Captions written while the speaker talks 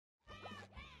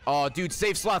Oh, dude,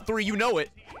 save slot 3, you know it.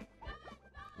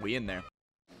 We in there.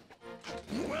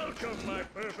 Welcome, my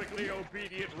perfectly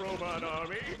obedient robot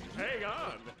army. Hang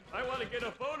on. I want to get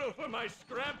a photo for my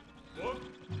scrapbook.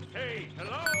 Hey,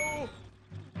 hello?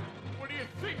 What do you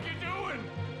think you're doing?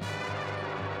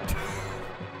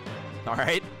 All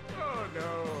right. Oh,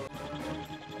 no.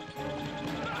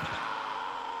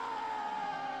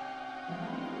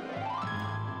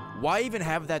 Why even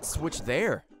have that switch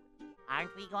there?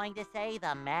 Aren't we going to say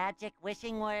the magic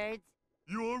wishing words?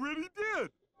 You already did.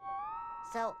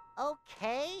 So,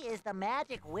 okay is the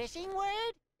magic wishing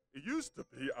word? It used to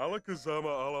be Alakazama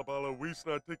Alabala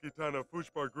Wiesna Tikitana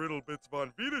Fushbar Griddle Bits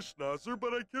von Wiederschnauzer,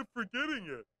 but I kept forgetting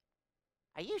it.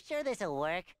 Are you sure this'll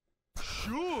work?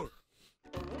 Sure.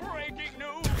 Breaking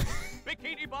news!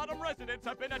 Bikini Bottom residents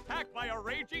have been attacked by a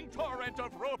raging torrent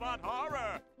of robot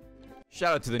horror.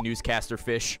 Shout out to the newscaster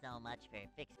fish. So much for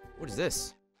fixing. What is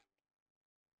this?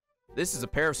 This is a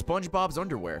pair of SpongeBob's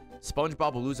underwear.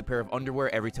 SpongeBob will lose a pair of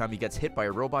underwear every time he gets hit by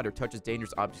a robot or touches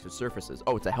dangerous objects or surfaces.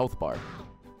 Oh, it's a health bar.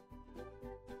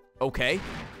 Okay.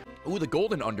 Ooh, the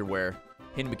golden underwear.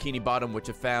 Hidden Bikini Bottom, which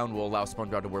if found, will allow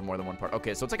SpongeBob to wear more than one part.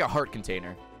 Okay, so it's like a heart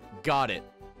container. Got it.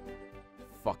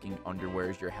 Fucking underwear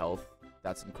is your health.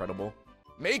 That's incredible.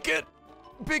 Make it!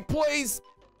 Big plays!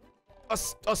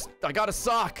 I got a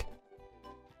sock.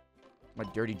 My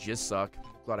dirty jizz sock.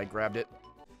 Glad I grabbed it.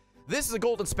 This is a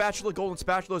golden spatula. Golden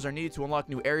spatulas are needed to unlock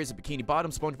new areas of Bikini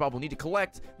Bottom. SpongeBob will need to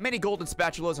collect many golden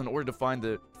spatulas in order to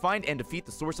find and defeat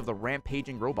the source of the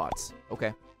rampaging robots.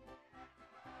 Okay.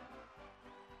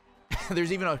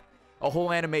 There's even a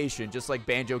whole animation, just like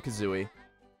Banjo-Kazooie.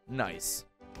 Nice.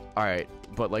 Alright,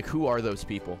 but like, who are those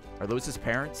people? Are those his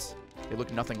parents? They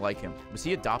look nothing like him. Was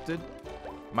he adopted?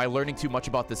 Am I learning too much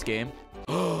about this game?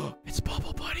 Oh, it's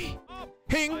Bubble Buddy.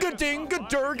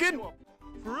 Hinga-dinga-durgan!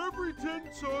 For every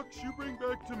 10 socks you bring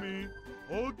back to me,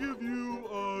 I'll give you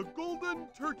a golden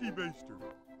turkey baster.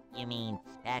 You mean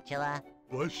spatula?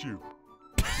 Bless you.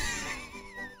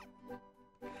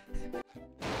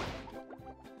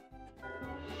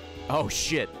 Oh,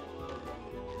 shit.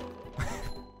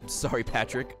 I'm sorry,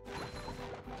 Patrick.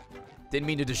 Didn't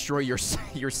mean to destroy your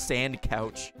sand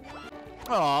couch.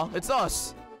 Aw, it's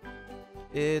us.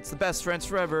 It's the best friends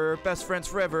forever. Best friends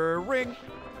forever. Ring.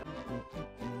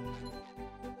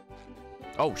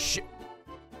 Oh, shit.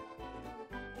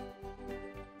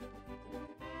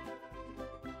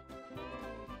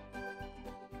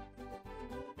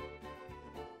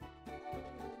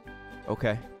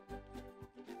 Okay.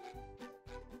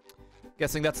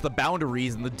 Guessing that's the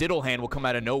boundaries and the diddle hand will come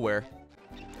out of nowhere.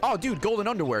 Oh, dude, golden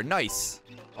underwear. Nice.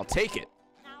 I'll take it.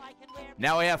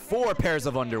 Now I have 4 pairs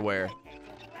of underwear.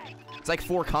 It's like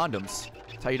 4 condoms.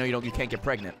 That's how you know you can't get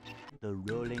pregnant. The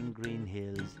rolling green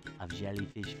hills of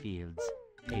Jellyfish Fields.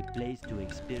 A place to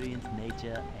experience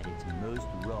nature at its most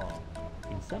raw,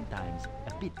 and sometimes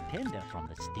a bit tender from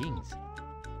the stings.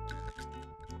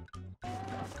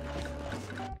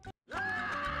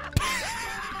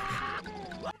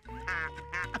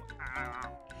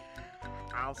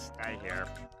 I'll stay here,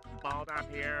 balled up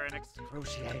here in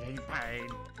excruciating pain.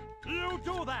 You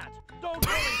do that! Don't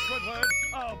worry, Squidward!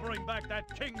 I'll bring back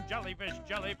that king jellyfish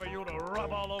jelly for you to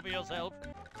rub all over yourself.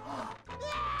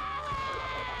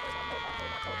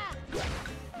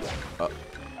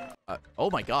 Oh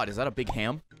my god, is that a big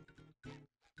ham?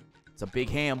 It's a big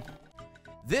ham.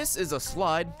 This is a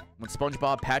slide. When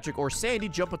SpongeBob, Patrick, or Sandy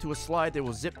jump onto a slide, they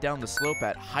will zip down the slope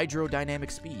at hydrodynamic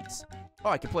speeds.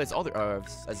 Oh, I can play as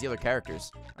the other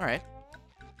characters. Alright.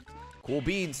 Cool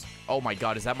beans. Oh my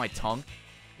god, is that my tongue?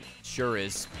 It sure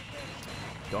is.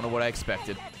 Don't know what I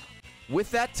expected.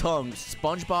 With that tongue,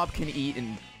 SpongeBob can eat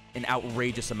an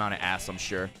outrageous amount of ass, I'm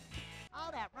sure.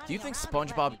 Do you think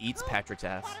SpongeBob eats Patrick's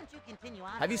ass?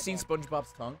 Have you seen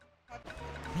SpongeBob's tongue?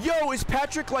 Yo, is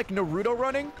Patrick like Naruto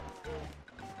running?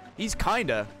 He's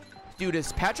kinda. Dude,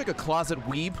 is Patrick a closet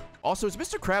weeb? Also, is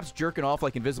Mr. Krabs jerking off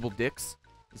like invisible dicks?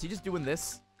 Is he just doing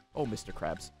this? Oh, Mr.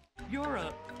 Krabs. You're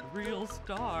a real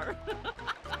star.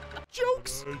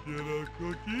 Jokes! I get a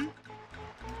cookie?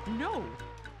 No.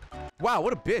 Wow,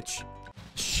 what a bitch.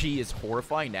 She is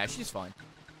horrifying. Nah, she's fine.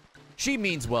 She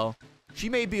means well. She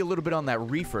may be a little bit on that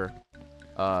reefer.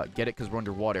 Get it? Because we're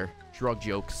underwater. Drug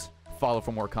jokes. Follow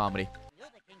for more comedy.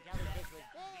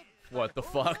 What the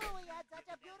fuck?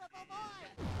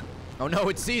 Oh no,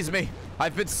 it sees me.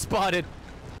 I've been spotted.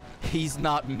 He's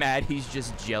not mad. He's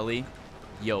just jelly.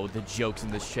 Yo, the jokes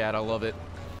in this chat. I love it.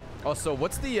 Also,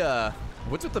 what's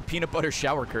with the peanut butter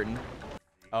shower curtain?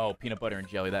 Oh, peanut butter and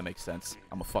jelly. That makes sense.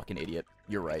 I'm a fucking idiot.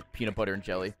 You're right. Peanut butter and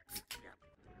jelly.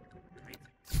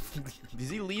 Is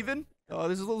he leaving? Oh,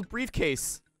 there's a little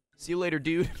briefcase. See you later,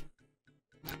 dude.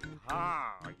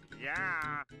 Oh,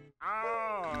 yeah.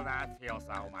 Oh, that feels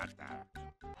so much better.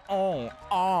 Oh,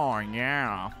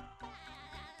 yeah.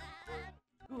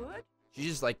 Good? She's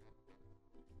just like,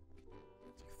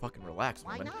 fucking relax,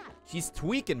 Why woman. not? She's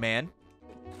tweaking, man.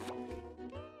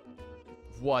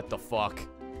 What the fuck?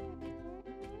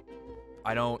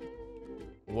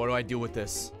 What do I do with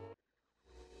this?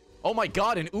 Oh my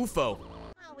god, an UFO.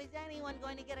 How is anyone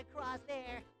going to get across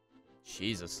there?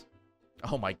 Jesus.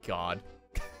 Oh my god.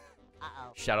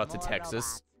 Uh-oh. Shout out to More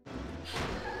Texas. robots.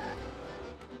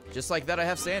 Just like that, I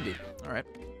have Sandy. All right.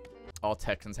 All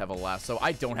Texans have a lasso.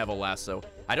 I don't have a lasso.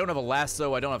 I don't have a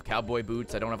lasso. I don't have cowboy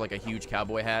boots. I don't have like a huge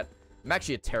cowboy hat. I'm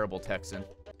actually a terrible Texan.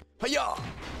 Hiya!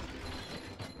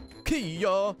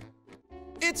 Kia!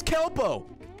 It's Kelpo!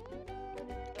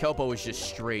 Kelpo is just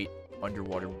straight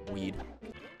underwater weed.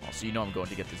 Also, you know I'm going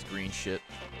to get this green shit.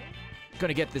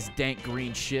 Gonna get this dank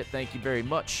green shit. Thank you very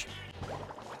much.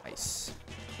 Nice.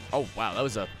 Oh, wow.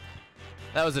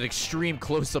 That was an extreme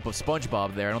close-up of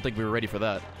SpongeBob there. I don't think we were ready for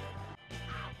that.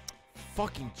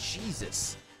 Fucking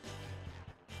Jesus.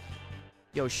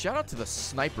 Yo, shout out to the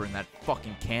sniper in that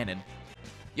fucking cannon.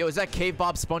 Yo, is that Cave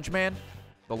Bob SpongeMan?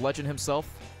 The legend himself?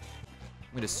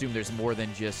 I'm gonna assume there's more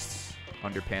than just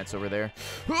underpants over there.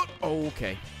 Oh,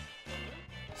 okay.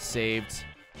 Saved.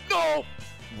 No!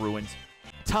 Ruined.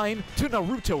 Time to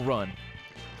Naruto run.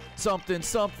 Something,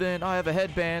 something. I have a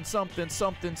headband. Something,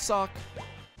 something. Sock.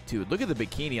 Dude, look at the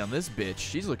bikini on this bitch.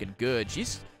 She's looking good.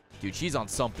 Dude, she's on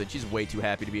something. She's way too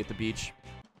happy to be at the beach.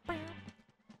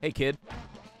 Hey, kid.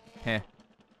 Heh.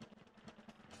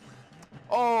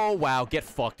 Oh, wow. Get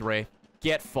fucked, Ray.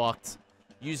 Get fucked.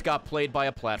 You just got played by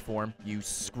a platform. You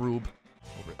scroob.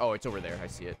 Oh, it's over there. I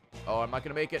see it. Oh, I'm not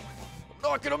gonna make it.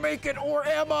 I'm not gonna make it, or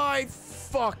am I?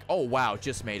 Fuck. Oh, wow.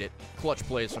 Just made it. Clutch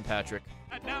plays from Patrick.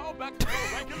 And now back to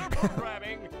the regular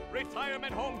programming.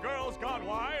 Retirement Home Girls Gone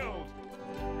Wild.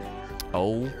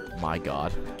 Oh, my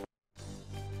God.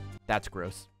 That's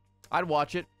gross. I'd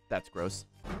watch it. That's gross.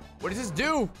 What does this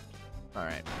do? All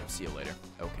right. See you later.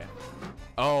 Okay.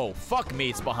 Oh, fuck me.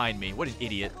 It's behind me. What an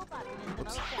idiot.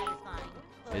 Whoops.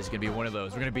 It's going to be one of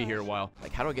those. We're going to be here a while.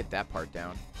 Like, how do I get that part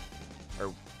down?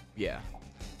 Or, yeah.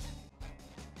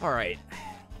 All right.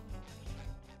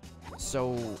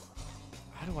 So,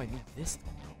 how do I move this?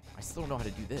 I still don't know how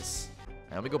to do this. All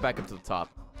right, let me go back up to the top.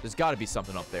 There's got to be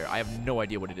something up there. I have no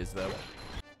idea what it is, though.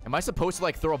 Am I supposed to,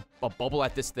 like, throw a bubble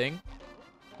at this thing?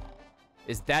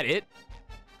 Is that it?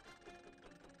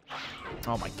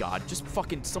 Oh, my God. Just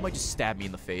fucking... Somebody just stab me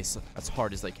in the face as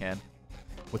hard as they can.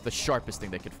 With the sharpest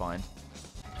thing they could find.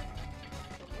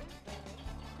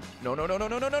 No, no, no, no,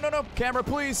 no, no, no, no, no. Camera,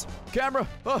 please. Camera.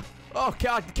 Oh,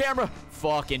 God. Camera.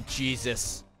 Fucking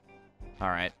Jesus. All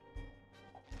right.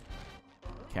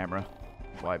 Camera.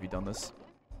 Why have you done this?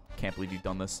 Can't believe you've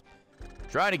done this.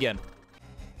 Try it again.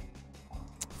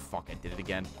 Fuck, I did it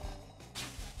again.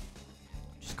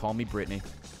 Just call me Brittany.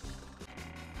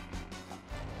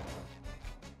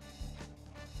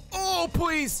 Oh,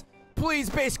 please! Please,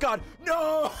 base god!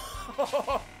 No!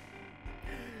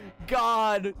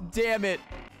 God damn it.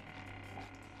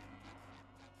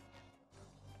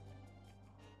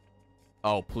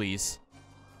 Oh, please.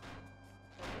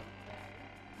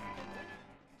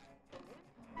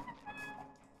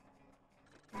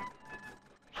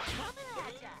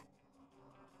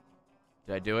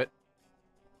 Did I do it?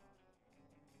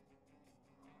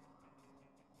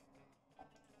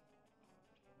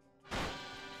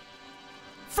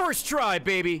 First try,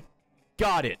 baby!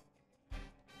 Got it.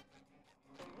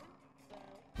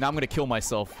 Now I'm gonna kill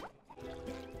myself.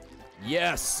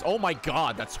 Yes! Oh my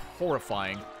God, that's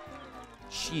horrifying.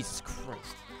 Jesus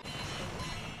Christ.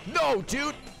 No,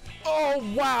 dude! Oh,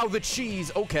 wow, the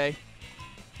cheese! Okay.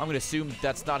 I'm gonna assume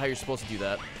that's not how you're supposed to do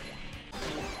that.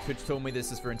 Twitch told me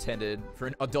this is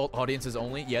for adult audiences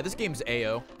only. Yeah, this game's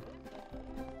AO.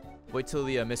 Wait till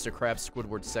the Mr. Krabs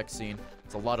Squidward sex scene.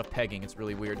 It's a lot of pegging. It's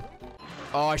really weird.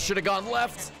 Oh, I should have gone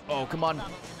left. Oh, come on.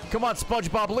 Come on,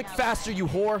 SpongeBob. Lick faster, you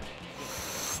whore.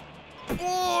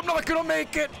 Oh, I'm not gonna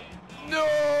make it.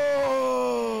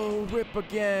 No! Rip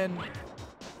again.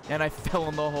 And I fell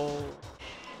in the hole.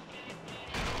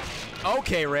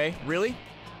 Okay, Ray. Really?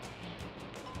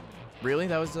 Really?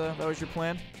 That was your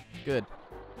plan? Good.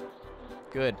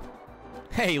 Good.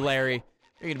 Hey, Larry.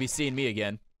 You're gonna be seeing me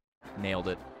again. Nailed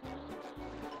it.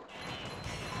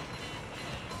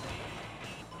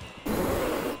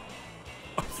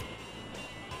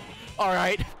 All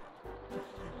right.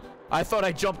 I thought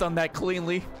I jumped on that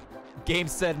cleanly. Game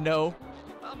said no.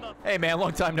 Hey, man,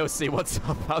 long time no see. What's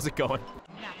up? How's it going?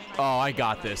 Oh, I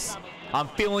got this. I'm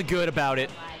feeling good about it.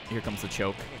 Here comes the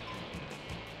choke.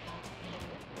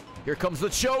 Here comes the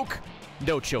choke.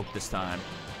 No choke this time.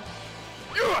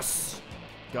 Yes!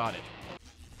 Got it.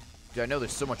 Dude, I know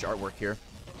there's so much artwork here.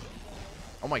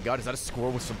 Oh my god, is that a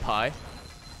squirrel with some pie?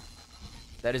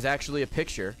 That is actually a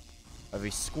picture of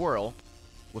a squirrel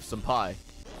with some pie.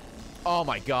 Oh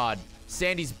my god.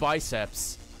 Sandy's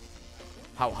biceps.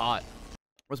 How hot.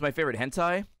 What's my favorite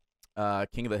hentai?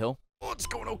 King of the Hill. Oh, it's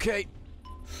going okay.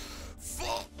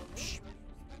 Fuck.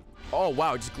 Oh,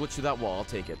 wow. Just glitched through that wall. I'll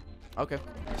take it. Okay.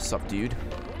 Sup, dude?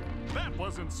 That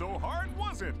wasn't so hard,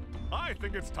 was it? I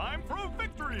think it's time for a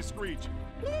victory screech.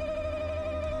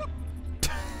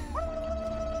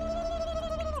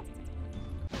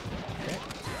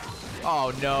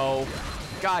 Oh, no.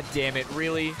 God damn it.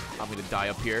 Really? I'm gonna die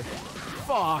up here.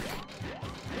 Fuck.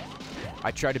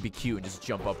 I tried to be cute and just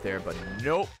jump up there, but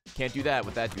nope. Can't do that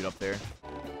with that dude up there.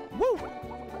 Woo!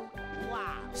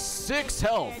 Wow. 6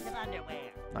 health. Pairs of underwear.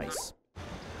 Nice.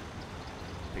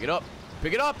 Pick it up.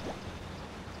 Pick it up.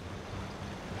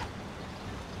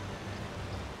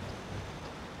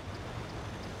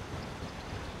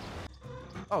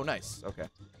 Oh, nice. Okay.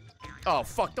 Oh,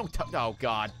 fuck. Don't touch. Oh,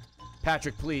 God.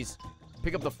 Patrick, please.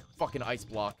 Pick up the fucking ice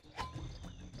block.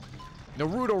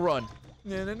 Naruto run.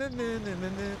 Will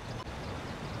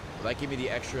that give me the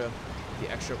extra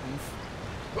oomph?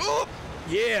 Oh!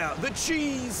 Yeah, the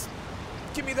cheese.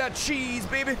 Give me that cheese,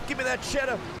 baby. Give me that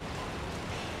cheddar.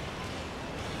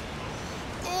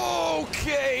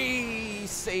 Okay.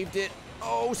 Saved it.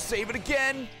 Oh, save it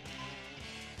again.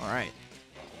 All right.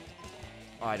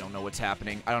 I don't know what's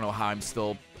happening. I don't know how I'm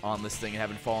still on this thing and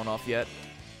haven't fallen off yet.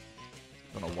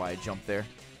 Don't know why I jumped there.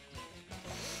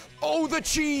 Oh, the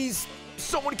cheese!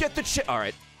 Someone get the cheese. All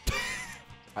right.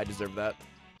 I deserve that.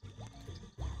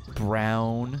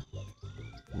 Brown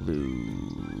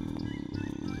Lude.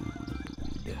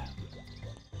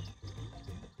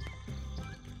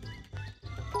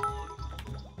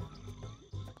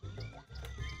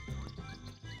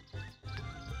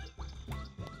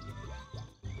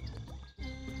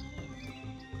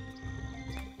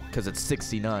 Because it's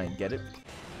 69, get it?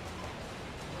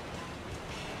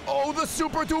 Oh, the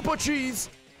super duper cheese!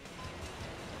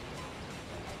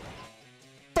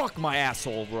 Fuck my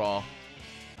asshole raw.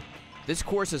 This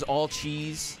course is all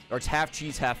cheese, or it's half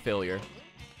cheese, half failure.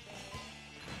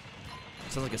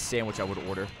 Sounds like a sandwich I would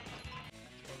order.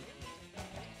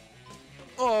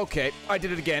 Oh, okay, I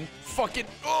did it again. Fucking,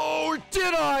 oh,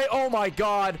 did I? Oh my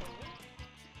god.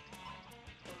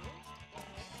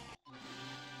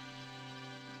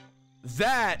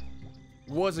 That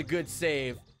was a good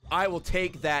save. I will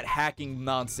take that hacking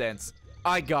nonsense.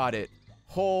 I got it.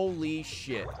 Holy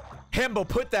shit. Hembo,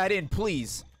 put that in,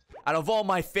 please. Out of all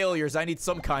my failures, I need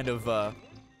some kind of a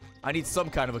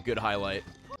good highlight.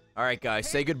 All right, guys,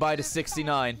 say goodbye to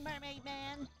 69. Mermaid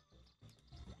Man.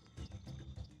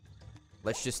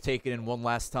 Let's just take it in one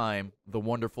last time. The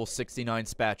wonderful 69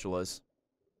 spatulas.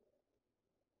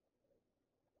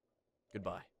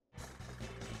 Goodbye.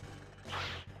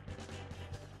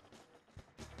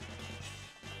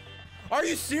 Are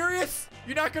you serious?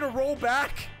 You're not gonna roll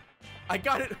back? I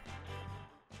got it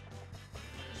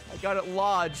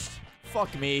lodged.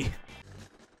 Fuck me.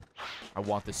 I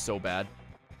want this so bad.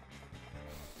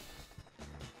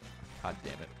 God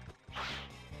damn it.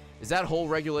 Is that whole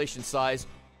regulation size?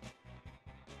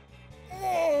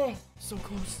 Oh, so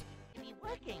close. It be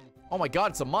working. Oh my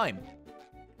god, it's a mime.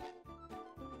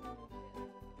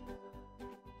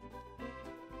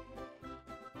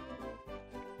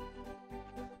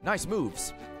 Nice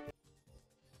moves.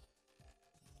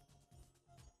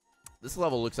 This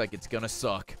level looks like it's gonna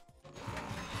suck.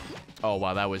 Oh,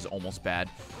 wow, that was almost bad.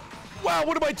 Wow,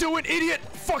 what am I doing, idiot?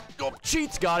 Fuck, oh,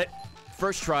 cheats, got it.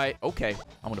 First try. Okay,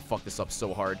 I'm gonna fuck this up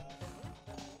so hard.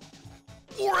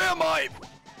 Or am I?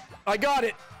 I got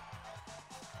it.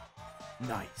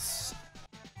 Nice.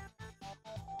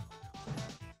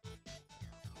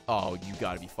 Oh, you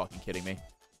gotta be fucking kidding me.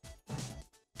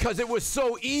 Because it was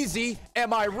so easy,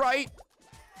 am I right?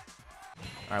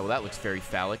 All right, well, that looks very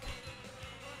phallic.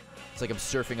 It's like I'm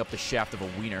surfing up the shaft of a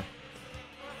wiener.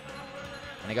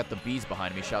 And I got the bees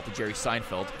behind me. Shout out to Jerry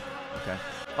Seinfeld. Okay.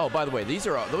 Oh, by the way, those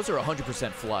are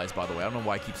 100% flies, by the way. I don't know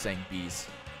why I keep saying bees.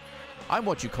 I'm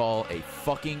what you call a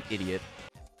fucking idiot.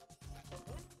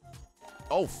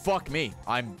 Oh, fuck me.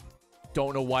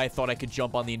 Don't know why I thought I could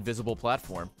jump on the invisible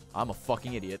platform. I'm a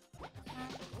fucking idiot.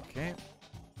 Okay.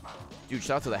 Dude,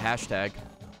 shout out to the hashtag.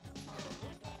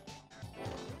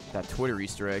 That Twitter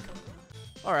Easter egg.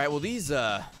 All right, well, this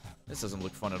doesn't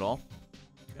look fun at all.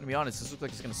 I'm gonna be honest, this looks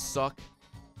like it's gonna suck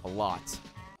a lot.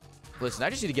 Listen, I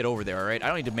just need to get over there, all right? I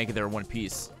don't need to make it there in one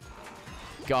piece.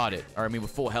 Got it. Or, I mean,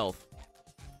 with full health.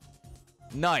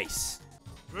 Nice.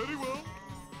 Very well.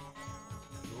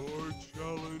 Your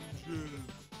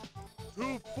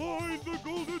Find the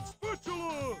golden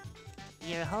spatula!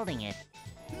 You're holding it.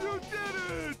 You did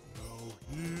it! Now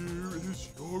here is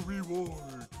your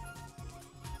reward.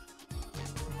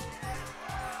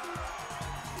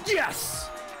 Yes!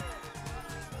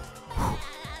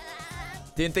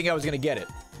 Didn't think I was gonna get it.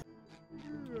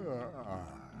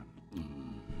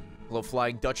 Hello,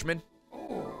 Flying Dutchman.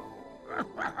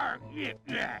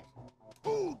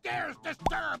 Who dares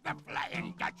disturb the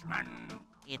Flying Dutchman?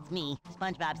 It's me,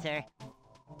 SpongeBob, sir.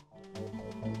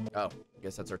 Oh,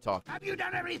 guess that's our talk. Have you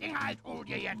done everything I told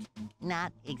you yet?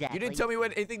 Not exactly. You didn't tell me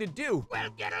what anything to do. Well,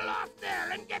 get aloft there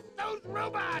and get those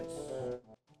robots!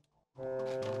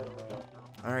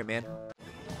 All right, man.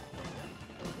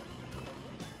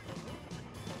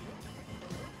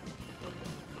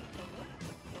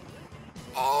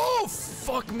 Oh,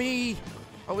 fuck me.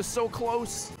 I was so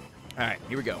close. All right,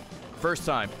 here we go. First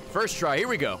time. First try. Here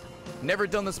we go. Never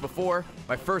done this before.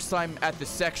 My first time at this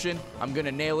section. I'm going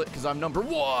to nail it because I'm number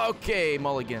one. Okay,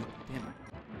 mulligan. Damn it.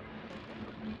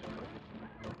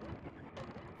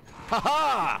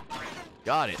 Ha-ha!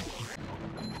 Got it.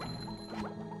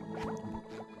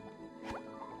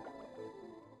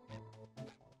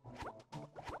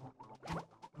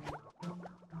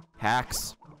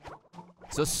 Hacks.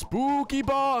 It's a spooky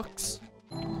box.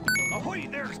 Ahoy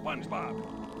there,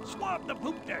 SpongeBob! Swab the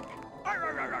poop deck! Arr,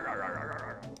 arr, arr, arr, arr, arr,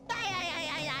 arr.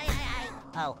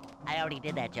 Oh, I already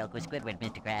did that joke with Squidward,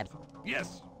 Mr. Krabs.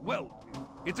 Yes, well,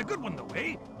 it's a good one though,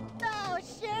 eh? Oh,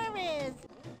 sure is.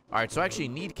 All right, so I actually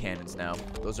need cannons now.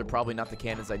 Those are probably not the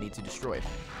cannons I need to destroy.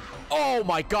 Oh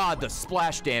my god, the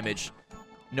splash damage.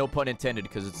 No pun intended,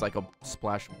 because it's like a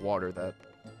splash of water that...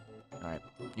 All right,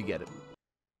 you get it.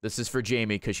 This is for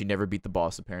Jamie, because she never beat the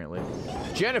boss, apparently.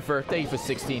 Jennifer, thank you for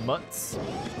 16 months.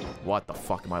 What the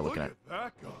fuck am I looking at? Look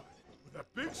at that guy. With that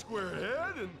big square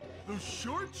head and those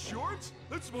short shorts.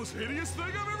 That's the most hideous thing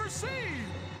I've ever seen.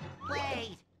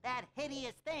 Wait, that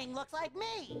hideous thing looks like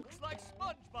me. Looks like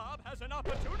SpongeBob has an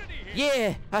opportunity here.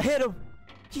 Yeah, I hit him.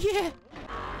 Yeah.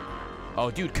 Oh,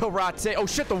 dude, karate. Oh,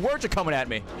 shit, the words are coming at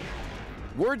me.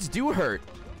 Words do hurt.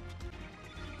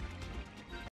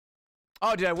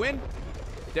 Oh, did I win?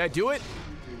 Did I do it?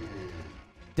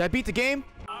 Did I beat the game?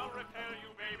 I'll repair you,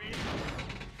 baby.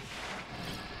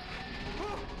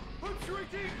 I'm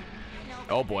shrinking. No,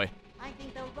 Oh, boy. I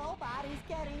think the robot is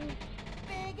getting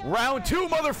bigger. Round 2,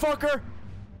 motherfucker.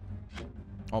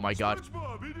 Oh, my God.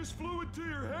 SpongeBob, he just flew into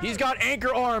your head. He's got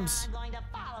anchor arms. I'm going to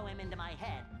follow him into my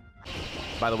head.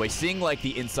 By the way, seeing, like,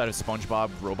 the inside of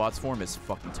SpongeBob robot's form is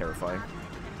fucking terrifying.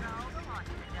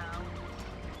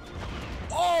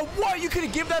 Oh, what? You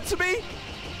couldn't give that to me?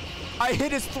 I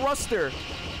hit his thruster.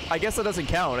 I guess that doesn't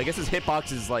count. I guess his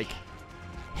hitbox is, like,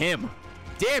 him.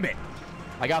 Damn it.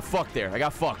 I got fucked there. I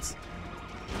got fucked.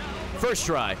 First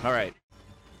try. All right.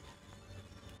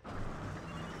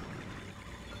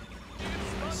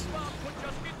 SpongeBob could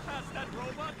just get past that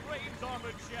robot brain's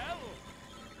armored shell.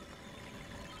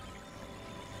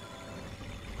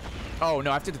 Oh, no.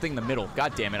 I have to do the thing in the middle.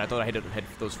 God damn it. I thought I had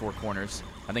those 4 corners.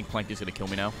 I think Plankton's going to kill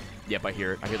me now. Yep, I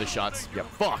hear it. I hear the shots. Yep.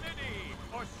 Fuck.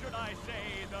 Or should I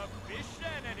say the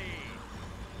Fishanity?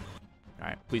 All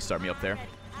right. Please start me up there.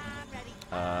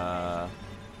 I'm ready.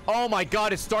 Oh my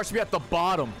god, it starts me at the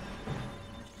bottom.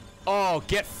 Oh,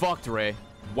 get fucked, Ray.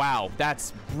 Wow,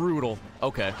 that's brutal.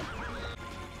 Okay.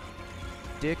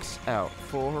 Dicks out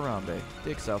for Harambe.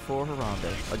 Dicks out for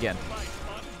Harambe. Again. By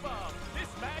SpongeBob, this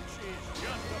match is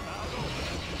just about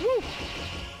over. Woo!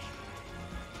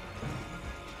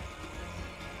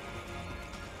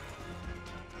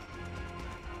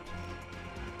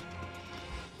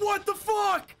 What the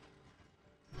fuck?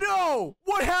 No!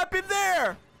 What happened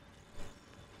there?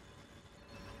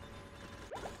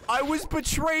 I was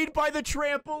betrayed by the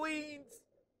trampolines.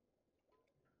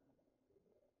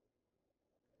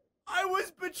 I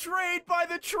was betrayed by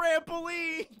the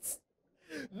trampolines.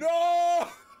 No!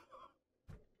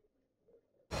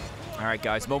 Alright,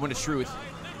 guys, moment of truth.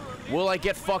 Will I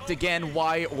get fucked again,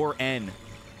 Y or N?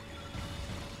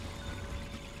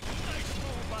 Nice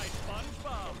move by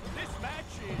SpongeBob. This match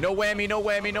is No whammy, no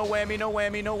whammy, no whammy, no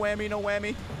whammy, no whammy, no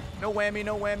whammy. No whammy,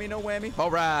 no whammy, no whammy.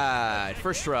 Alright,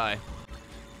 first try.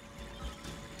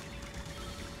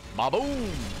 Ba-boom!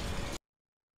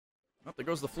 Oh, there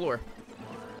goes the floor.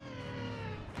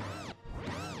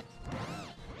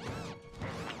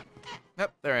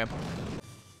 Yep, there I am.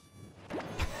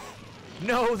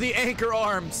 No, the anchor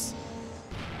arms!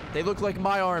 They look like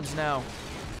my arms now.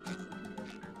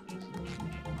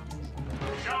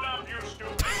 Shut up, you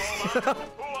stupid robot.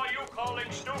 Who are you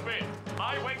calling stupid?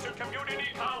 I went to community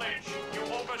college, you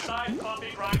oversized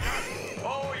coffee grinder.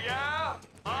 Oh, yeah?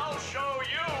 I'll show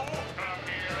you. Come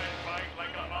here and fight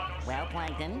like a bottle. Well,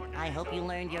 Plankton. I hope you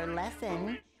learned your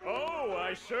lesson. Oh,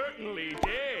 I certainly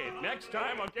did. Next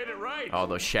time I'll get it right. Oh,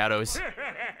 those shadows.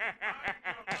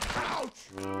 Ouch!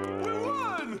 We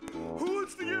won! Who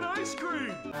wants to get ice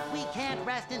cream? We can't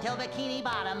rest until Bikini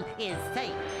Bottom is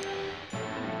safe.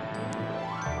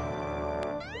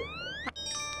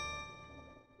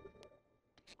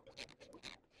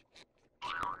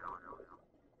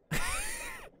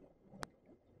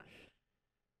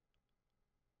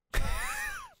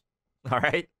 All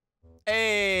right.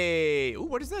 Hey. Ooh,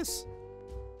 what is this?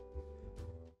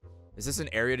 Is this an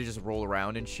area to just roll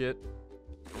around and shit?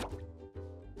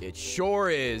 It sure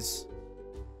is.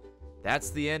 That's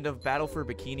the end of Battle for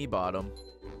Bikini Bottom.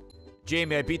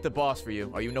 Jamie, I beat the boss for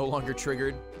you. Are you no longer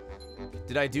triggered?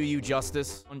 Did I do you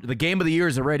justice? The game of the year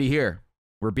is already here.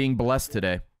 We're being blessed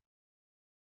today.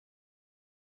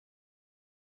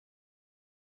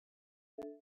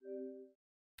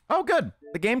 Oh, good.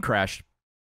 The game crashed.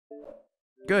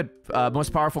 Good.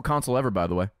 Most powerful console ever, by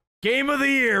the way. Game of the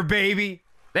year, baby!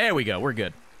 There we go. We're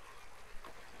good.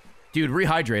 Dude,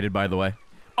 Rehydrated, by the way.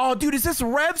 Oh, dude, is this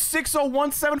Rev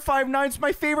 601759? It's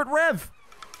my favorite Rev.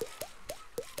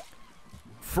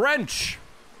 French.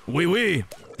 Oui, oui.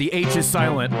 The H is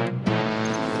silent.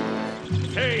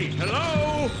 Hey,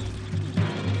 hello?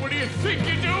 What do you think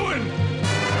you're doing?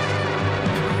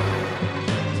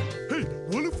 Hey,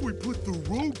 what if we put the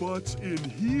robots in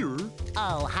here?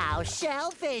 Oh, how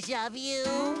shellfish of you.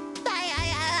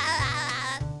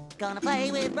 Gonna play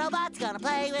with robots, gonna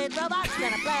play with robots,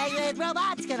 gonna play with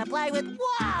robots, gonna play with...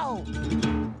 Whoa!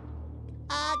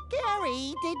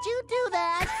 Gary, did you do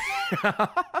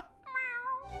that?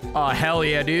 Oh, hell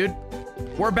yeah, dude.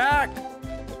 We're back.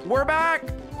 We're back.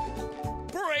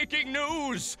 Breaking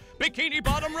news! Bikini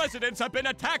Bottom residents have been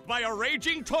attacked by a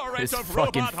raging torrent This of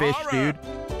fucking robot fish, horror. dude.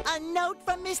 A note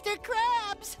from Mr.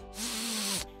 Krabs.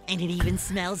 And it even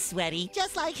smells sweaty,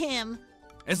 just like him.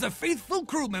 As a faithful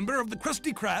crew member of the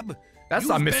Krusty Krab, That's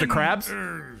not you've Mr. been,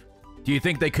 Krabs. Do you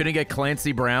think they couldn't get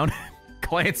Clancy Brown?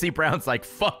 Clancy Brown's like,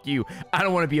 fuck you. I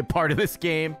don't want to be a part of this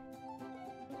game.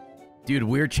 Dude,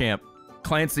 Weird Champ.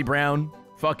 Clancy Brown,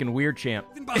 fucking Weird Champ.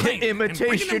 behind and bringing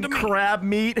Imitation them to me. crab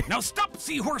meat. Now stop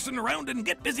seahorsing around and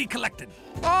get busy collecting.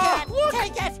 Oh, look.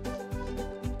 Take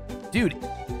it! Dude,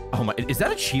 oh my, is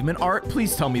that achievement art?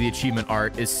 Please tell me the achievement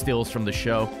art is stills from the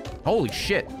show. Holy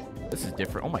shit. This is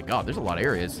different. Oh my god, there's a lot of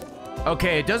areas.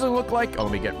 Okay, it doesn't look like... Oh,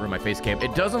 let me get rid of my face cam.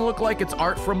 It doesn't look like it's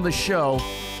art from the show,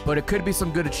 but it could be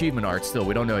some good achievement art still.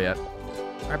 We don't know yet.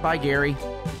 All right, bye, Gary.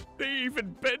 They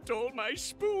even bent all my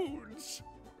spoons.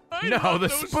 I No, love the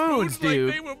those spoons, dude.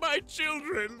 Like they were my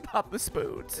children. Pop the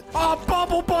spoons. Oh,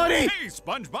 Bubble Buddy! Hey,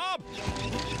 SpongeBob!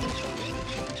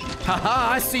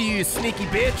 Haha, I see you, you sneaky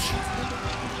bitch.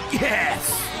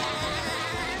 Yes!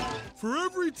 For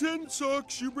every 10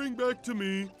 socks you bring back to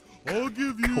me, I'll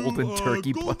give you Golden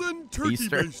turkey golden turkey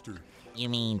baster. baster. You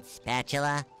mean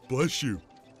spatula? Bless you.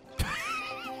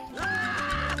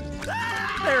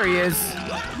 There he is.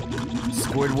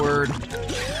 Squidward.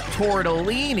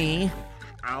 Tortellini.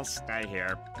 I'll stay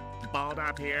here. Balled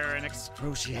up here in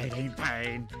excruciating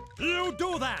pain. You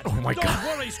do that! Oh my Don't God.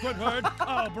 worry, Squidward.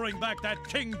 I'll bring back that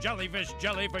king jellyfish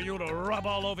jelly for you to rub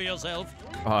all over yourself.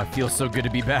 Oh, it feels so good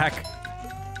to be back.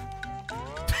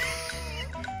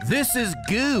 This is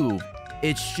goo.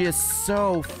 It's just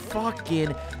so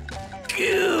fucking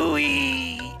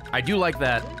gooey. I do like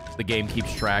that the game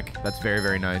keeps track. That's very,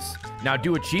 very nice. Now,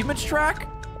 do achievements track?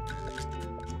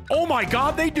 Oh my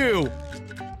god, they do!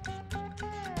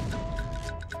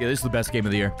 Yeah, this is the best game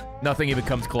of the year. Nothing even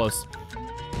comes close.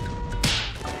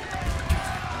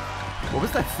 What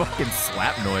was that fucking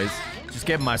slap noise? Just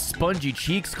getting my spongy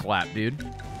cheeks clapped, dude.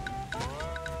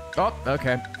 Oh,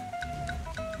 okay.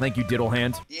 Thank you, Diddle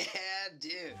Hand. Yeah,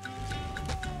 dude.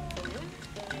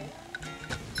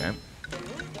 Okay.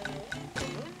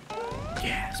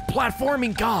 Yes,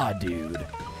 platforming god, dude.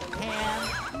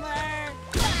 Hammer!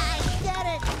 I get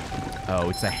it! Oh,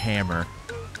 it's a hammer.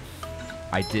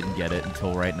 I didn't get it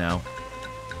until right now.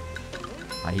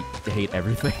 I hate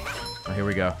everything. Oh, here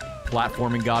we go.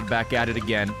 Platforming god back at it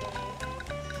again.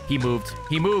 He moved.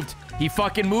 He moved. He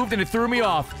fucking moved and it threw me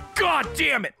off. God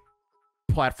damn it!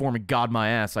 Platforming god my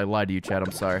ass. I lied to you, Chad.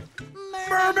 I'm sorry.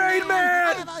 Mermaid Man!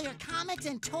 I have all your comics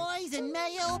and toys and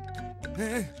mail.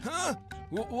 Huh?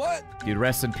 What? Dude,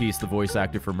 rest in peace, the voice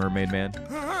actor for Mermaid Man.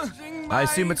 Sing I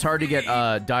assume my it's hard to get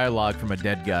feet. dialogue from a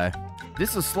dead guy.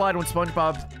 This is a slide when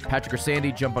SpongeBob, Patrick, or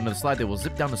Sandy jump onto the slide. They will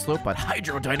zip down the slope at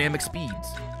hydrodynamic speeds.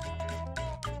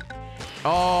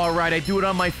 All right, I do it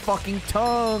on my fucking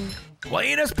tongue.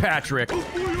 Playing as Patrick. Oh boy,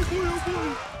 oh boy,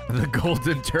 oh boy. The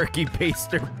golden turkey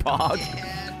baster bog.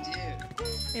 Yeah, dude.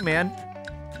 Hey, man.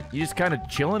 You just kind of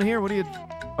chilling here? What are you...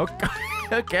 Okay.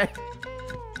 Okay.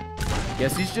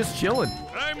 Guess he's just chilling.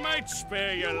 I might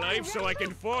spare your life so I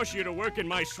can force you to work in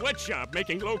my sweatshop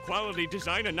making low-quality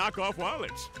designer knockoff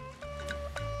wallets.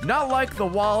 Not like the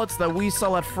wallets that we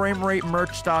sell at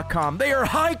FrameRateMerch.com. They are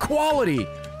high-quality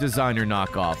designer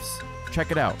knockoffs.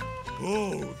 Check it out.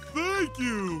 Oh, thank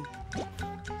you.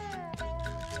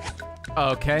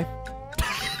 Okay.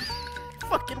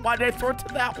 Fucking why did I throw it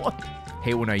to that one?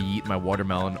 Hate when I yeet my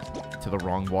watermelon to the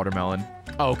wrong watermelon.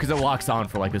 Oh, because it locks on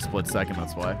for like a split second,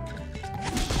 that's why.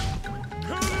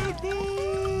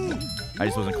 I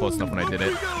just wasn't close enough when I did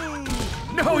it.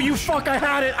 No, you fuck, I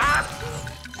had it! Ah!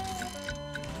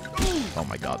 Oh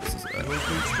my god, this is there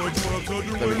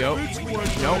we go.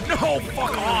 No, no,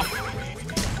 fuck off!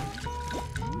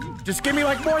 Just give me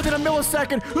like more than a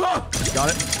millisecond! Ah! Got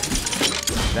it.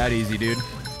 That easy, dude.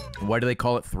 Why do they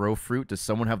call it throw fruit? Does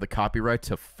someone have the copyright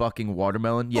to fucking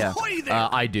watermelon? Yeah,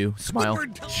 I do. Smile.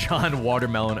 John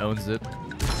Watermelon owns it.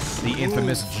 The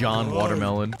infamous John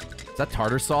Watermelon. Is that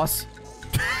tartar sauce?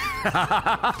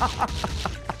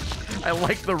 I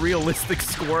like the realistic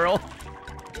squirrel.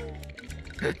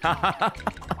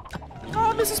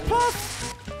 Oh, Mrs.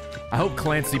 Puff. I hope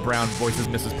Clancy Brown voices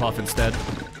Mrs. Puff instead.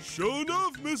 Sure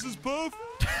enough, Mrs. Puff.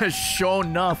 Sure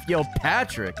enough. Yo,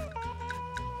 Patrick.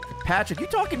 Patrick, you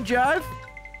talking jive?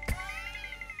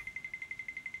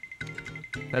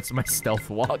 That's my stealth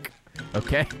walk.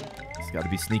 Okay. It's gotta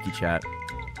be sneaky chat.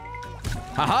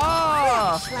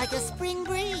 Haha! Fresh like a spring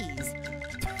breeze.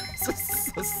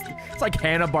 It's like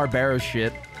Hanna-Barbera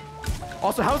shit.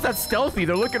 Also, how's that stealthy?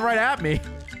 They're looking right at me.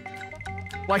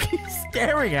 Like, he's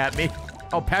staring at me.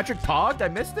 Oh, Patrick Pogged? I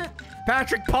missed it?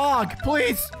 Patrick Pog,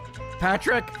 please!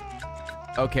 Patrick?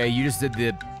 Okay, you just did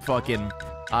the fucking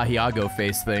Ahiago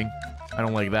face thing. I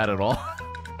don't like that at all.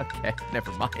 Okay,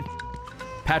 never mind.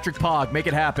 Patrick Pog, make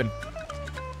it happen.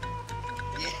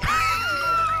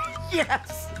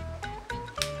 Yes!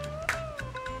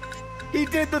 He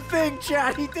did the thing,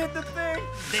 chat. He did the thing.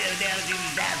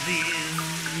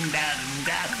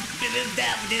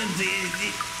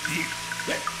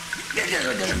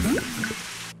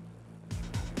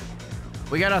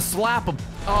 We gotta slap him.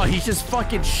 Oh, he's just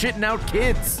fucking shitting out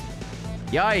kids.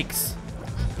 Yikes.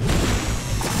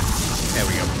 There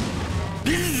we go.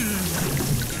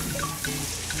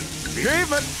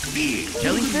 Treatment.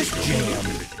 Jellyfish jam.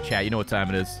 Chat, you know what time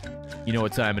it is. You know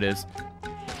what time it is.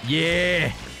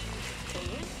 Yeah.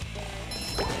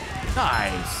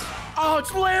 Nice. Oh,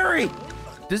 it's Larry.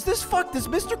 Does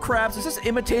Mr. Krabs, does this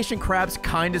imitation Krabs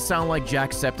kind of sound like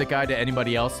Jacksepticeye to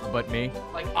anybody else but me?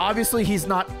 Like, obviously he's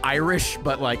not Irish,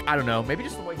 but like, I don't know. Maybe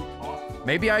just the way he talks.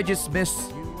 Maybe I just miss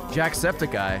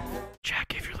Jacksepticeye.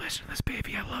 Jack, if you're listening to this,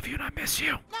 baby, I love you and I miss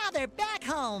you. Now they're back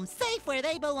home, safe where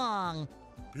they belong.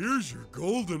 Here's your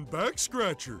golden back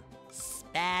scratcher.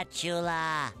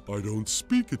 Spatula. I don't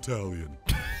speak Italian.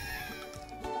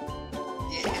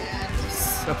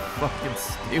 So fucking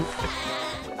stupid.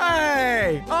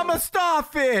 Hey, I'm a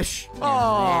starfish.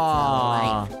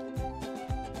 Oh,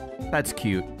 that's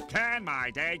cute. Can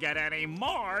my day get any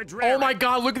more Oh my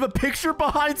god, look at the picture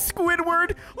behind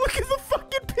Squidward. Look at the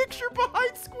fucking picture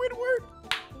behind Squidward.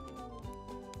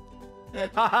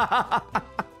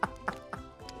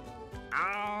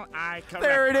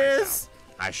 There it is.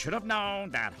 I should have known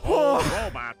that whole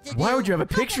robot. Why would you have a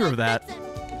picture of that?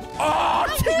 Oh,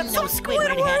 tits of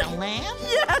Squidward had a Squidward. lamb.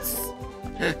 Yes.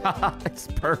 It's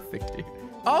perfect, dude.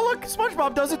 Oh, look,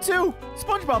 SpongeBob does it too.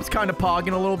 SpongeBob's kind of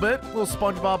pogging a little bit. Little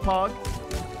SpongeBob pog.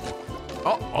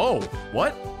 Oh,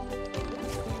 what?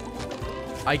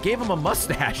 I gave him a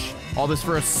mustache. All this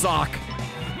for a sock.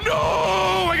 No,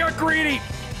 I got greedy.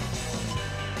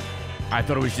 I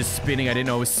thought it was just spinning. I didn't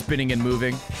know it was spinning and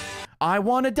moving. I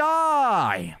want to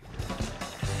die.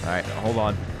 All right, hold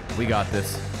on. We got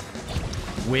this.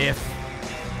 Whiff.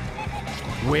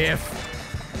 Whiff.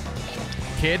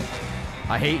 Kid,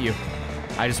 I hate you.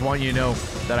 I just want you to know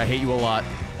that I hate you a lot.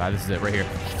 All right, this is it right here.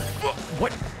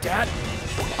 What, Dad?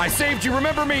 I saved you,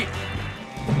 remember me!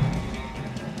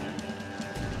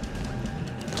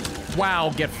 Wow,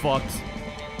 get fucked.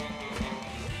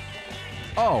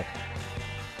 Oh.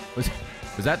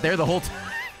 Was that there the whole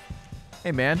time?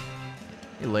 Hey, man.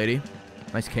 Hey, lady.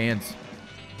 Nice cans.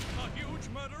 A huge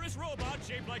murderous robot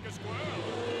shaped like a squirrel.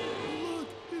 Look,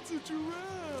 it's a giraffe.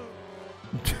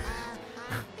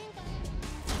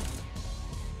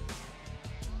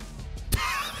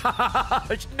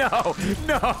 No,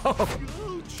 no.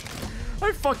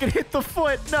 I fucking hit the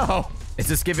foot. No. Is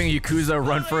this giving Yakuza a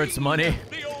run for its money?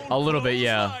 A little bit,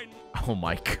 yeah. Oh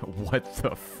my god, what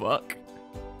the fuck?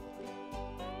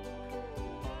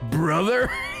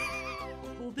 Brother?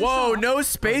 Whoa, no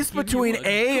space between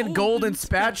A and golden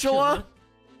spatula?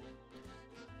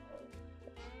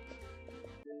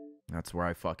 That's where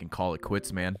I fucking call it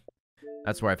quits, man.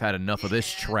 That's where I've had enough of this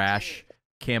trash.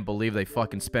 Can't believe they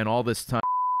fucking spent all this time.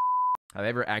 Have I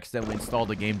ever accidentally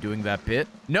installed a game doing that bit?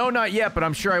 No, not yet, but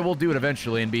I'm sure I will do it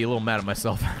eventually and be a little mad at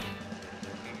myself.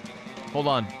 Hold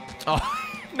on. Oh,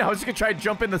 no, I was just gonna try to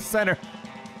jump in the center.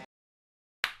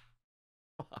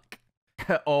 Fuck.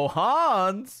 Oh,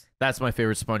 Hans. That's my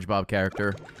favorite SpongeBob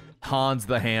character. Hans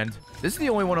the Hand. This is the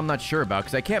only one I'm not sure about,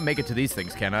 because I can't make it to these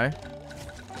things, can I?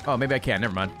 Oh, maybe I can.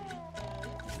 Never mind.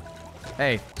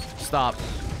 Hey, stop.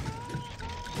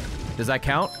 Does that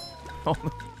count? Oh,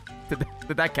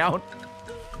 did that count?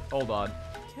 Hold on.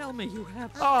 Tell me you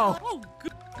have. Oh.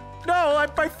 No,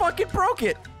 I fucking broke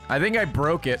it. I think I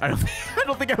broke it. I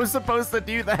don't think I was supposed to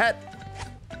do that.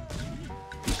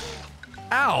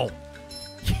 Ow.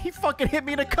 You fucking hit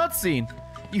me in a cutscene.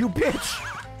 You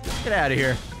bitch. Get out of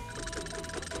here.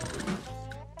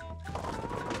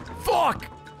 Fuck.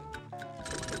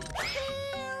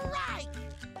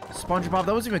 SpongeBob,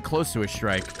 that wasn't even close to a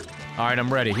strike. All right,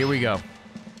 I'm ready. Here we go.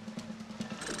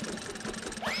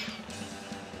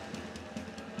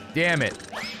 Damn it.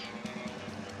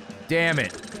 Damn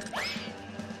it.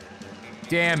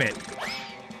 Damn it.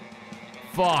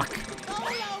 Fuck.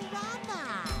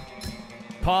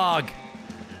 Pog.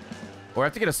 Or I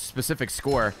have to get a specific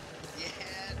score.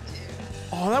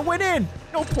 Oh, that went in.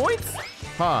 No points?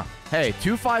 Huh. Hey,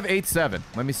 2587.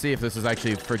 Let me see if this is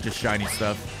actually for just shiny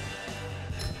stuff.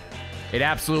 It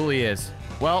absolutely is.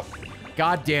 Well,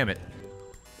 god damn it.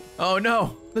 Oh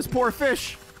no, this poor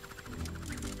fish.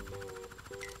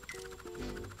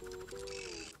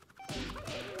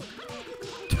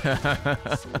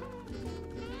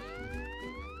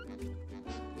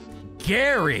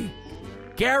 Gary.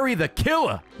 Gary the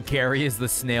killer. Gary is the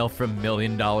snail from $1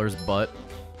 Million Butt.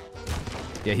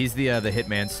 Yeah, he's the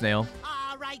hitman snail.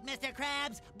 All right, Mr.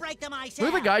 Krabs, break them ice.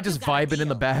 Look at the guy just vibing in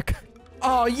the back.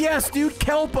 Oh, yes, dude,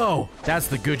 Kelpo. That's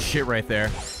the good shit right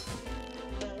there.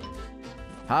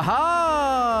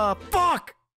 Haha!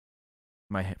 Fuck!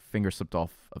 My finger slipped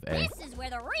off of A. This is where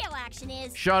the real action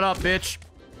is. Shut up, bitch.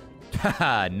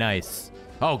 Haha, nice.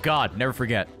 Oh, God, never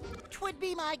forget. Twould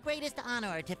be my greatest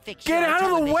honor to fix Get your out of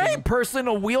the way, television. person in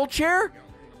a wheelchair!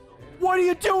 What are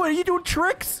you doing? Are you doing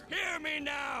tricks? Hear me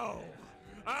now!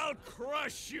 I'll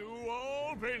crush you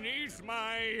all beneath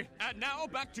my... And now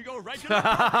back to your regular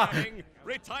programming.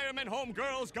 Retirement Home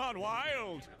Girls Gone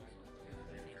Wild.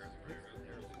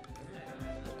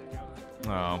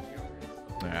 Oh.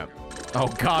 Yeah. Oh,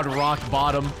 God, Rock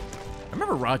Bottom. I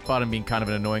remember Rock Bottom being kind of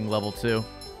an annoying level, too.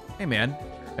 Hey, man.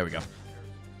 There we go.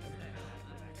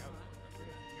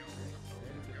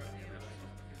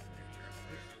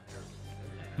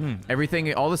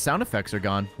 Everything, all the sound effects are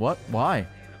gone. What? Why?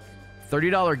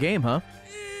 $30 game, huh?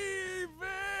 Evil!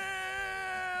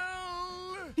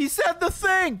 He said the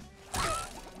thing!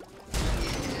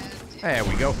 There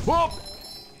we go. Whoop!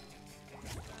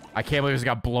 I can't believe this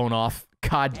got blown off.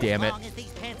 God damn it.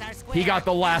 He got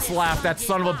the last laugh, that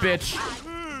son of a bitch. Hey,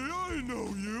 I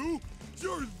know you.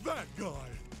 You're that guy.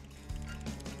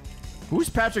 Who's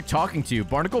Patrick talking to?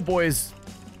 Barnacle Boy's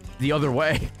the other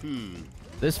way.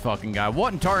 This fucking guy.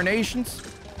 What in tarnations?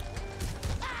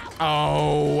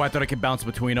 Oh, I thought I could bounce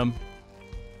between them.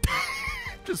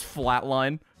 Just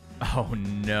flatline. Oh,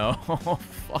 no.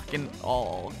 Fucking,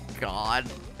 oh, God.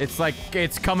 It's like,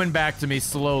 it's coming back to me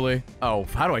slowly. Oh,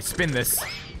 how do I spin this?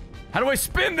 How do I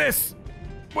spin this?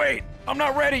 Wait, I'm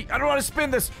not ready. I don't know how to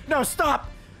spin this. No, stop.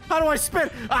 How do I spin?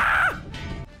 Ah!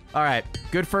 All right,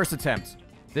 good first attempt.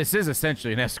 This is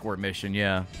essentially an escort mission,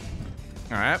 yeah.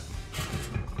 All right.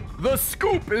 The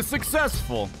scoop is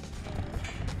successful.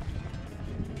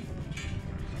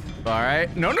 All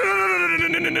right. No, no, no, no, no,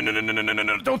 no, no, no, no, no, no, no, no,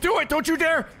 no. Don't do it. Don't you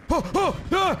dare. Oh, oh,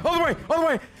 ah, all the way, all the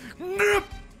way. Nope.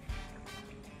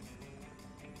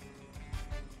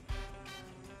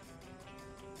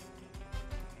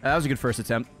 That was a good first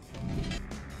attempt.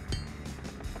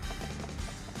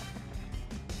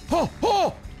 Oh,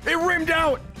 oh, it rimmed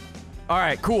out. All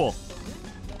right, cool.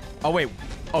 Oh, wait.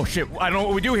 Oh, shit. I don't know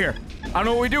what we do here. I don't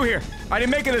know what we do here. I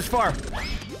didn't make it this far.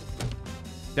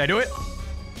 Did I do it?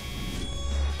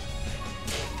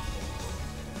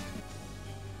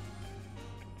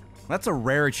 That's a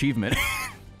rare achievement.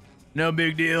 No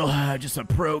big deal. Just a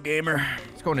pro gamer.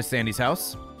 Let's go into Sandy's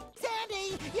house.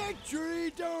 Sandy, your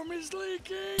tree dome is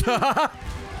leaking.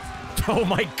 Oh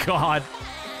my God.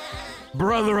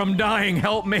 Brother, I'm dying.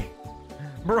 Help me.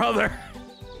 Brother.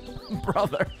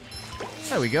 Brother.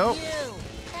 There we go.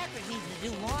 Patrick needs to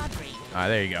do laundry. All right,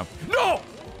 there you go. No!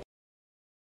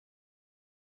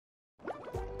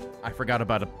 I forgot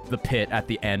about the pit at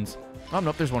the end. Oh,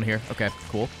 nope, there's one here. Okay,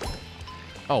 cool.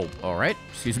 Oh, all right.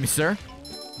 Excuse me, sir.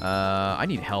 I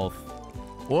need health.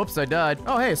 Whoops, I died.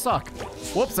 Oh, hey, sock.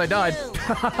 Whoops, I died.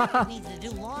 Needs to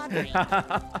do laundry.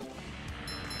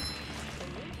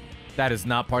 That is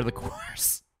not part of the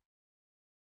course.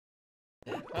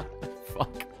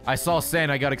 Fuck. I saw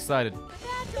sand, I got excited.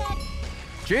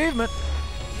 Achievement!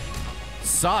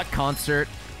 Sock concert.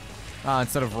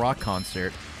 Instead of rock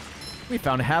concert. We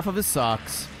found half of his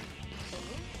socks.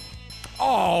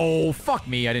 Oh, fuck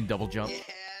me. I didn't double jump. Yeah,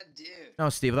 dude. No,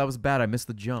 Steve, that was bad. I missed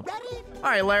the jump. All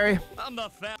right, Larry. I'm the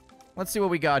fat. Let's see what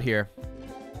we got here.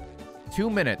 2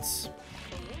 minutes.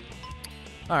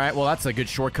 All right, well, that's a good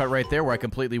shortcut right there where I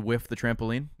completely whiffed the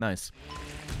trampoline. Nice.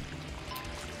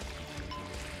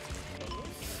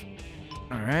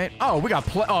 All right. Oh, we got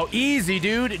oh, easy,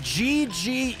 dude.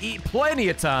 GG. Plenty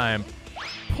of time.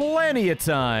 Plenty of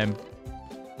time.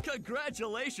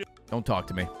 Congratulations. Don't talk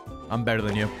to me. I'm better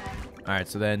than you. All right,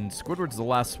 so then Squidward's the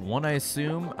last one, I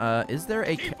assume. Is there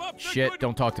a... Shit,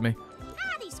 don't talk to me.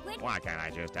 Howdy, Squidward. Why can't I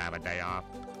just have a day off?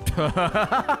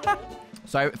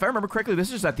 So if I remember correctly, this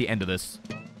is just at the end of this.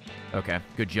 Okay,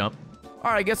 good jump.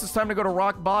 All right, I guess it's time to go to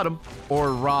rock bottom.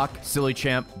 Or rock, silly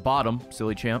champ, bottom,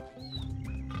 silly champ.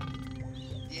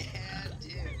 Yeah,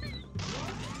 dude.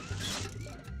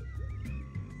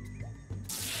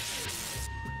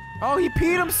 Oh, he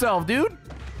peed himself, dude.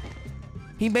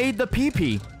 He made the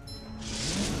pee-pee.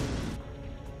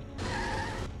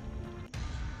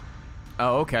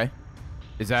 Oh, okay.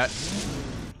 Is that...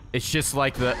 It's just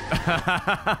like the...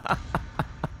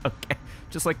 Okay.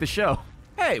 Just like the show.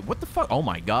 Hey, what the fuck? Oh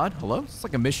my god. Hello? It's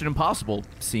like a Mission Impossible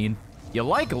scene. You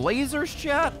like lasers,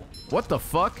 chat? What the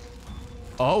fuck?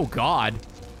 Oh god.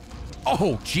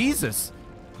 Oh, Jesus.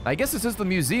 I guess this is the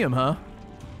museum, huh?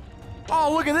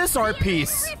 Oh, look at this art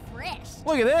piece. Refresh.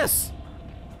 Look at this.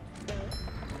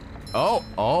 Oh,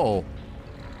 oh.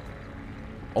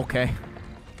 Okay.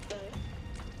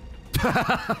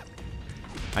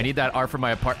 I need that art for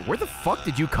my apartment. Where the fuck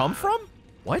did you come from?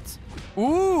 What?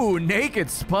 Ooh, naked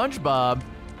SpongeBob.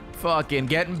 Fucking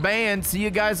getting banned. See you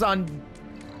guys on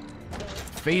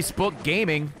Facebook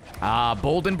Gaming.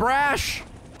 Bold and Brash.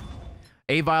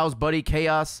 Aviles, Buddy,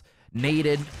 Chaos,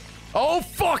 Nated. Oh,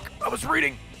 fuck! I was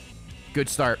reading. Good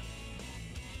start.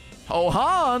 Oh,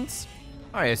 Hans.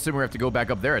 All right, I assume we have to go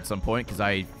back up there at some point because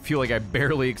I feel like I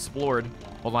barely explored.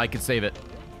 Hold on, I can save it.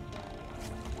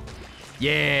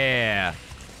 Yeah.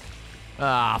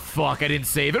 Ah, fuck, I didn't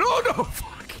save it. Oh, no, fuck.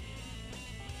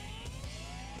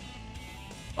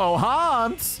 Oh,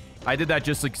 Hans. I did that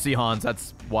just to see Hans.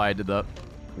 That's why I did that.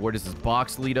 Where does this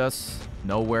box lead us?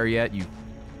 Nowhere yet, you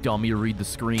dummy. Read the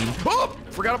screen. Oh,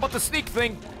 forgot about the sneak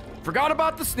thing. Forgot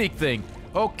about the sneak thing.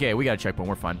 Okay, we got a checkpoint.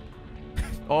 We're fine.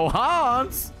 Oh,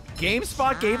 Hans.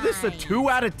 GameSpot gave this a 2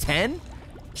 out of 10?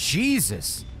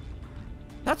 Jesus.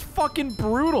 That's fucking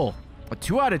brutal. A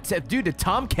 2 out of 10. Dude, did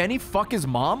Tom Kenny fuck his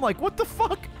mom? Like, what the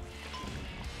fuck?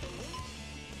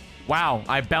 Wow,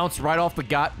 I bounced right off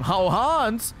the Oh,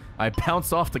 Hans! I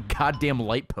bounced off the goddamn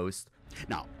light post.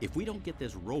 Now, if we don't get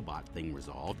this robot thing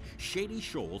resolved, Shady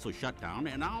Shoals will shut down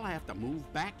and I'll have to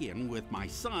move back in with my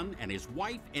son and his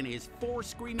wife and his 4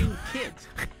 screaming kids.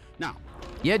 Now.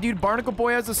 Yeah, dude, Barnacle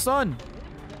Boy has a son.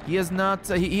 He has not,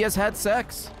 he has had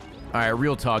sex. All right,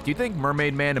 real talk. Do you think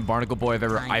Mermaid Man and Barnacle Boy have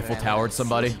ever Eiffel Towered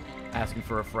somebody? Asking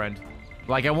for a friend.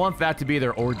 Like, I want that to be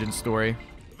their origin story.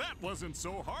 That wasn't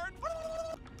so hard.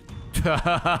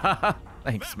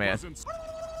 Thanks, man.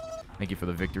 Thank you for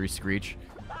the victory screech.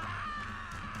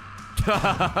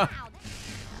 Oh,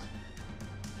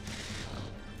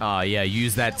 yeah,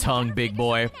 use that tongue, big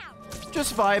boy.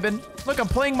 Just vibing. Look, I'm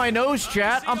playing my nose,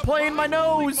 chat. I'm playing my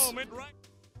nose. I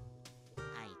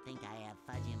think I have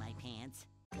fudge in my pants.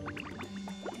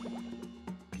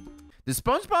 Did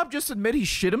SpongeBob just admit he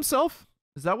shit himself?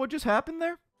 Is that what just happened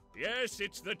there? Yes,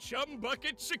 it's the Chum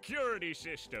Bucket security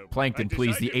system. Plankton,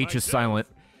 please. The H is silent.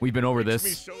 We've been over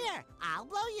this. Here, I'll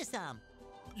blow you some.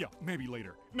 Yeah, maybe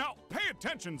later. Now, pay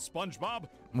attention, SpongeBob.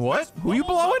 What? Who you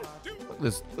blowing?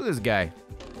 Look at this guy.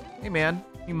 Hey, man.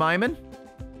 You miming?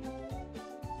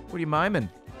 What are you miming?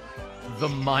 The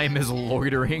mime is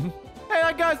loitering. Hey,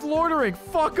 that guy's loitering.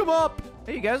 Fuck him up.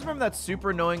 Hey, you guys remember that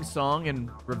super annoying song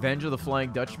in Revenge of the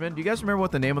Flying Dutchman? Do you guys remember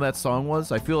what the name of that song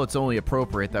was? I feel it's only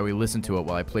appropriate that we listen to it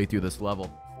while I play through this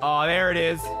level. Oh, there it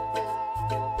is.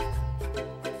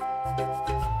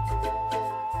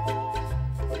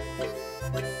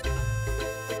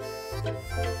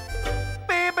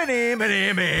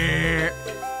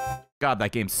 God,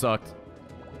 that game sucked.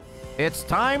 It's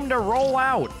time to roll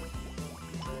out.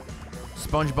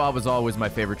 SpongeBob was always my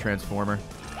favorite Transformer.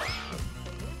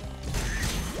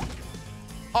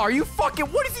 Are you fucking,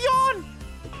 what is he on?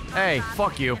 Hey,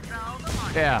 fuck you.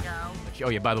 Yeah. Oh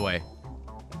yeah, by the way.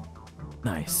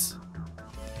 Nice.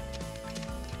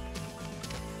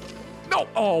 No,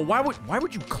 oh, why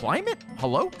would you climb it?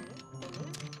 Hello?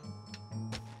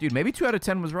 Dude, maybe 2 out of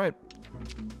 10 was right.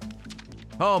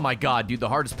 Oh my god, dude, the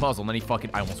hardest puzzle, and then he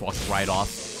fucking, I almost walked right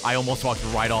off. I almost walked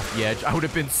right off the edge. I would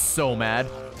have been so mad.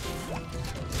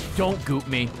 Don't goop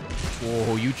me.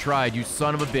 Oh, you tried, you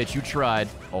son of a bitch, you tried.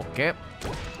 Okay.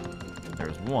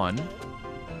 There's one.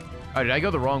 Oh, did I go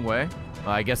the wrong way?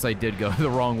 I guess I did go the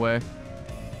wrong way.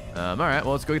 Alright,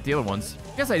 well, let's go get the other ones.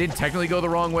 I guess I did technically go the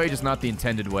wrong way, just not the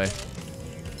intended way.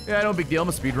 Yeah, no big deal, I'm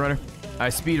a speedrunner. I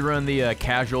speedrun the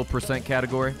casual %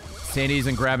 category. Sandy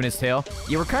isn't grabbing his tail.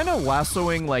 Yeah, we're kind of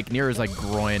lassoing, like, near his, like,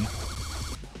 groin.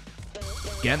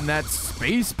 Getting that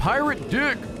space pirate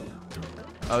dick!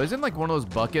 Oh, is it, like, one of those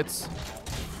buckets?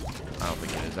 I don't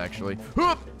think it is, actually.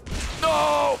 No!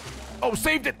 Oh,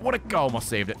 saved it! What a go! Almost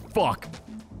saved it. Fuck.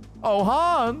 Oh,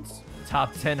 Hans!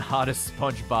 Top 10 hottest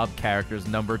SpongeBob characters,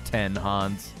 number 10,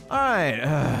 Hans.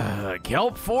 Alright,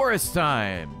 Kelp Forest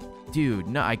time. Dude,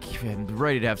 no, I'm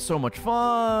ready to have so much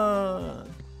fun.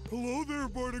 Hello there,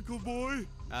 Barnacle Boy.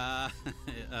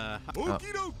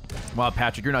 Okie doke. Wow,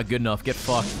 Patrick, you're not good enough. Get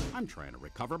fucked. I'm trying to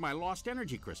recover my lost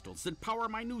energy crystals that power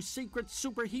my new secret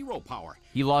superhero power.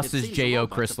 He lost his J.O.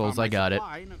 crystals. I got it.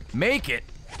 Make it.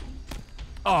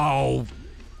 Oh,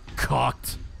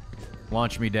 cocked.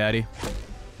 Launch me, daddy.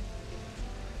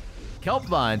 Kelp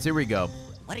vines, here we go.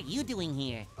 What are you doing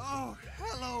here? Oh,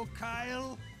 hello,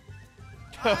 Kyle.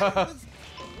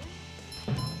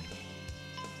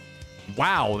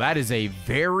 Wow, that is a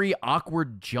very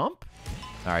awkward jump.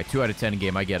 All right, 2 out of 10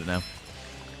 game. I get it now.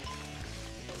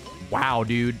 Wow,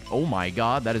 dude. Oh my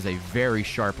god, that is a very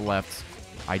sharp left.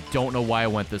 I don't know why I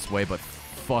went this way, but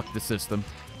fuck the system.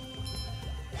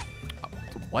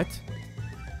 What?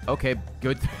 Okay,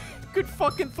 good. Good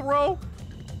fucking throw.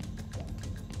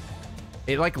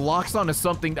 It, like, locks onto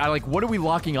something. What are we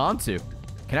locking onto?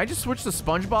 Can I just switch to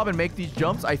SpongeBob and make these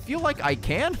jumps? I feel like I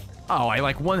can. Oh, I,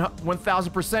 like,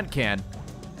 1000% can.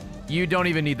 You don't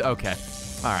even need the... Okay.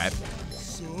 All right.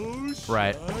 So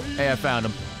right. Hey, I found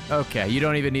him. Okay, you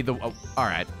don't even need the... Oh, all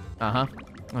right. Uh-huh.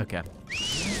 Okay.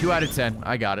 2 out of 10.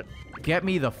 I got it. Get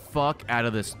me the fuck out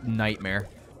of this nightmare.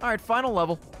 All right, final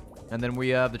level. And then we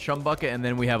have the chum bucket, and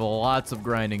then we have lots of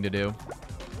grinding to do.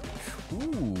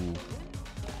 Ooh.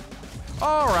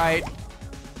 All right.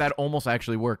 That almost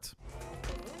actually worked.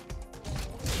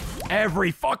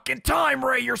 Every fucking time,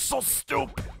 Ray, you're so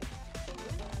stupid.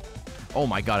 Oh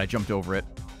my god, I jumped over it.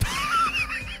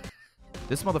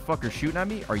 This motherfucker's shooting at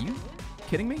me? Are you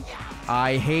kidding me?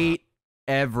 I hate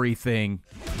everything.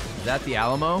 Is that the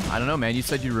Alamo? I don't know, man. You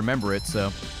said you'd remember it,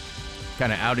 so...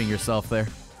 Kind of outing yourself there.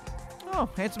 Oh,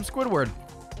 handsome Squidward.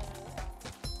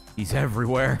 He's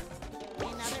everywhere.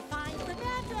 Another find for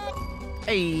Patrick.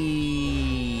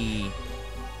 Hey!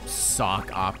 Sock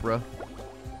opera.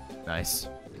 Nice.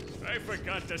 I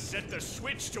forgot to set the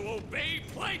switch to obey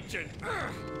Plankton.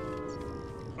 Ugh.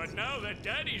 But now that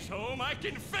Daddy's home, I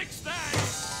can fix that.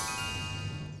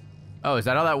 Oh, is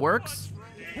that how that works?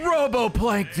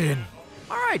 Roboplankton!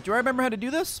 Alright, do I remember how to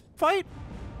do this fight?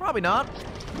 Probably not.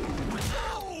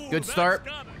 Good start.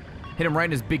 Hit him right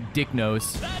in his big dick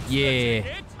nose. Yeah.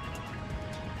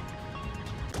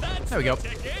 There we go.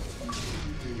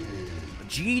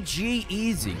 GG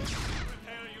easy.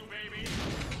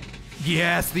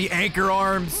 Yes, the anchor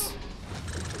arms.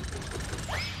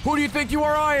 Who do you think you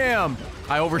are? I am.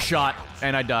 I overshot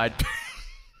and I died.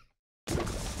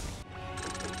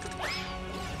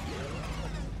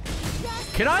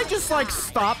 Can I just like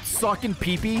stop sucking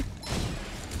pee-pee?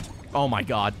 Oh my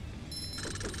god.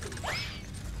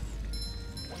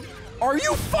 Are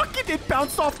you fucking... It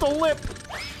bounced off the lip.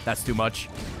 That's too much.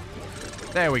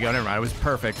 There we go. Never mind. It was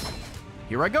perfect.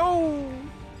 Here I go.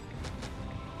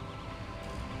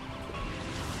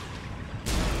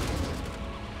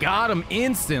 Got him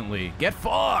instantly. Get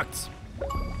fucked.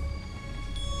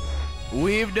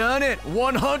 We've done it.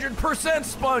 100%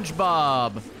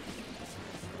 SpongeBob.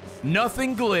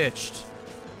 Nothing glitched.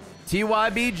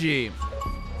 TYBG.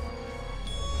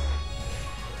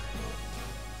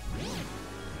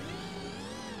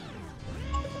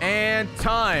 And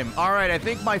time. All right, I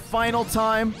think my final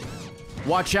time,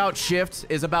 watch out shift,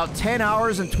 is about 10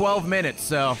 hours and 12 minutes.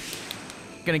 So,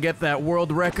 gonna get that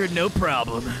world record, no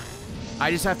problem.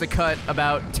 I just have to cut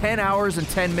about 10 hours and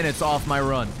 10 minutes off my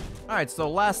run. All right, so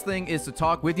last thing is to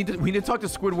talk. We need to talk to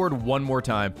Squidward one more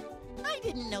time. I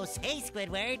didn't know. Hey,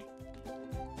 Squidward.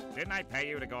 Didn't I pay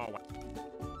you to go away?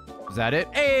 Is that it?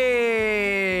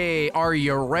 Hey, are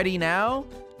you ready now?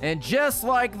 And just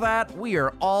like that, we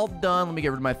are all done. Let me get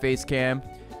rid of my face cam.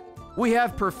 We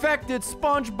have perfected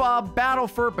SpongeBob Battle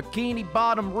for Bikini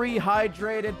Bottom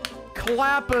Rehydrated.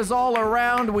 Clappers all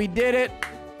around. We did it.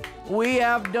 We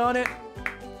have done it.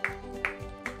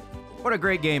 What a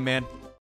great game, man.